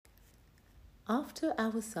After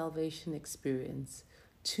our salvation experience,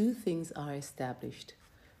 two things are established.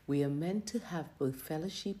 We are meant to have both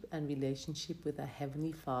fellowship and relationship with our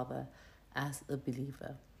Heavenly Father as a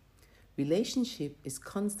believer. Relationship is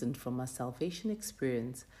constant from our salvation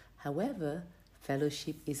experience. However,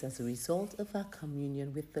 fellowship is as a result of our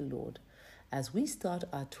communion with the Lord. As we start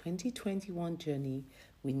our 2021 journey,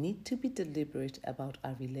 we need to be deliberate about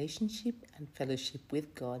our relationship and fellowship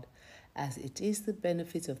with God, as it is the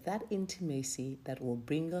benefit of that intimacy that will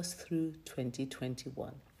bring us through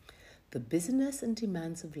 2021. The busyness and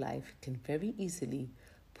demands of life can very easily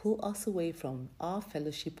pull us away from our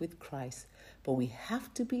fellowship with Christ, but we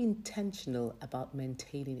have to be intentional about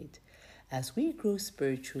maintaining it. As we grow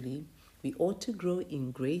spiritually, we ought to grow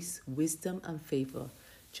in grace, wisdom, and favor,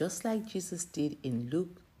 just like Jesus did in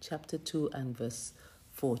Luke chapter 2 and verse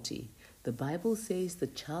 40. The Bible says the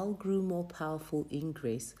child grew more powerful in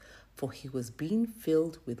grace, for he was being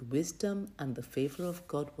filled with wisdom and the favor of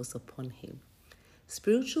God was upon him.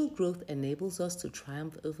 Spiritual growth enables us to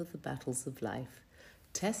triumph over the battles of life.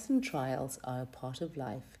 Tests and trials are a part of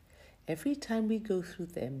life. Every time we go through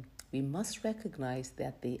them, we must recognize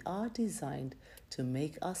that they are designed to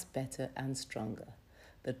make us better and stronger.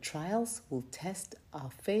 The trials will test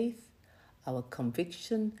our faith, our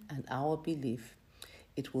conviction, and our belief.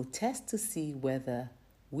 It will test to see whether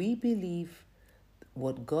we believe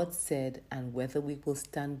what God said and whether we will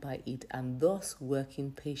stand by it and thus work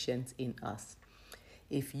in patience in us.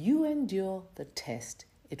 If you endure the test,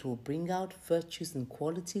 it will bring out virtues and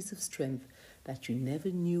qualities of strength that you never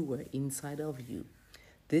knew were inside of you.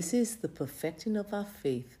 This is the perfecting of our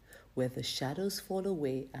faith, where the shadows fall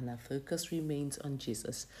away and our focus remains on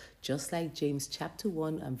Jesus, just like James chapter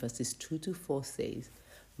 1 and verses 2 to 4 says,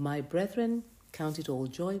 "My brethren, count it all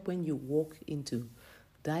joy when you walk into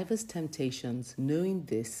divers temptations, knowing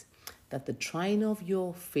this, that the trying of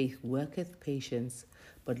your faith worketh patience.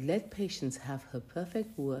 But let patience have her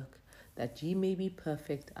perfect work, that ye may be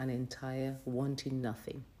perfect and entire, wanting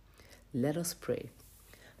nothing." Let us pray.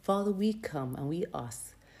 Father, we come and we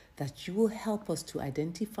ask that you will help us to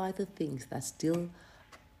identify the things that steal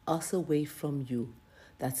us away from you,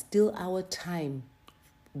 that steal our time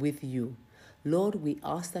with you. Lord, we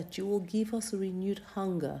ask that you will give us a renewed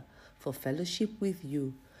hunger for fellowship with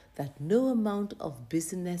you, that no amount of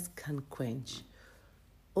busyness can quench.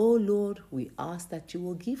 Oh Lord, we ask that you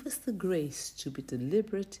will give us the grace to be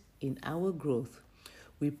deliberate in our growth.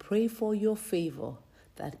 We pray for your favor,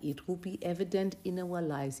 that it will be evident in our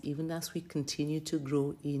lives even as we continue to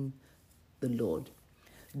grow in the Lord.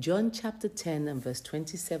 John chapter 10 and verse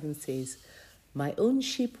 27 says, "My own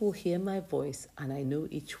sheep will hear my voice, and I know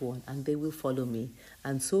each one, and they will follow me."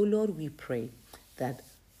 And so, Lord, we pray that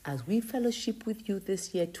as we fellowship with you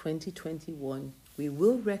this year, 2021, we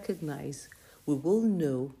will recognize, we will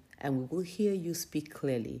know, and we will hear you speak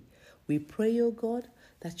clearly. We pray, O God,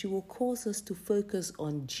 that you will cause us to focus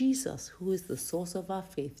on Jesus, who is the source of our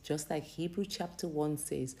faith, just like Hebrews chapter 1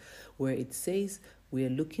 says, where it says, we are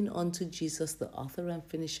looking unto Jesus, the author and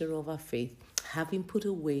finisher of our faith, having put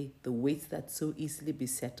away the weights that so easily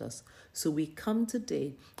beset us. So we come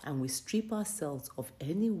today and we strip ourselves of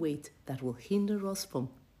any weight that will hinder us from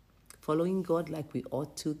following God like we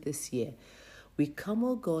ought to this year. We come,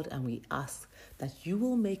 O God, and we ask that you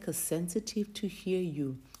will make us sensitive to hear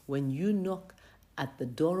you when you knock at the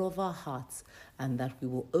door of our hearts, and that we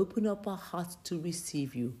will open up our hearts to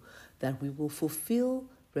receive you, that we will fulfill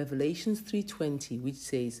Revelations 3:20, which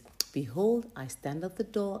says, "Behold, I stand at the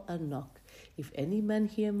door and knock. If any man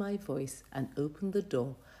hear my voice and open the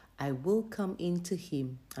door, I will come into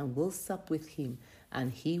him and will sup with him,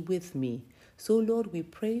 and he with me." So, Lord, we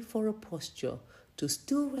pray for a posture to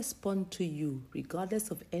still respond to you,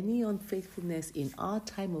 regardless of any unfaithfulness in our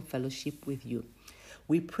time of fellowship with you.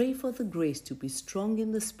 We pray for the grace to be strong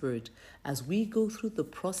in the Spirit as we go through the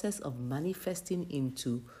process of manifesting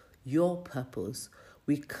into your purpose.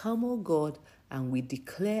 We come, O God, and we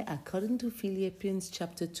declare according to Philippians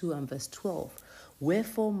chapter 2 and verse 12,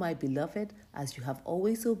 "Wherefore, my beloved, as you have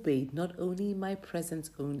always obeyed, not only in my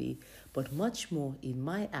presence only, but much more in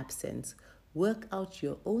my absence, work out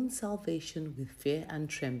your own salvation with fear and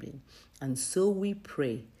trembling." And so we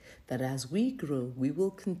pray that as we grow, we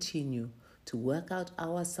will continue to work out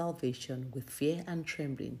our salvation with fear and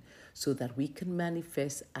trembling, so that we can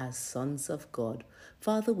manifest as sons of God.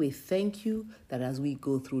 Father, we thank you that as we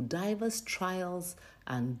go through diverse trials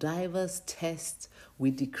and diverse tests, we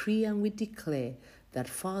decree and we declare that,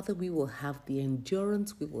 Father, we will have the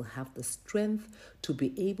endurance, we will have the strength to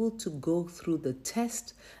be able to go through the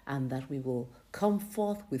test, and that we will come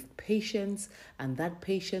forth with patience, and that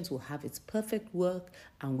patience will have its perfect work,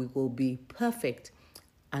 and we will be perfect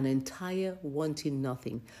an entire wanting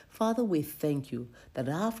nothing. Father, we thank you that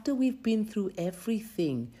after we've been through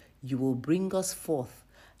everything, you will bring us forth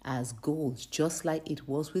as gold, just like it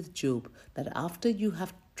was with Job, that after you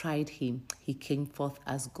have tried him, he came forth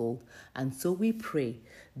as gold. And so we pray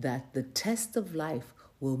that the test of life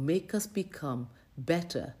will make us become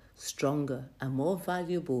better, stronger, and more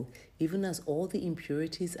valuable, even as all the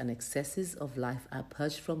impurities and excesses of life are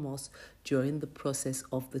purged from us during the process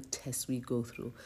of the test we go through.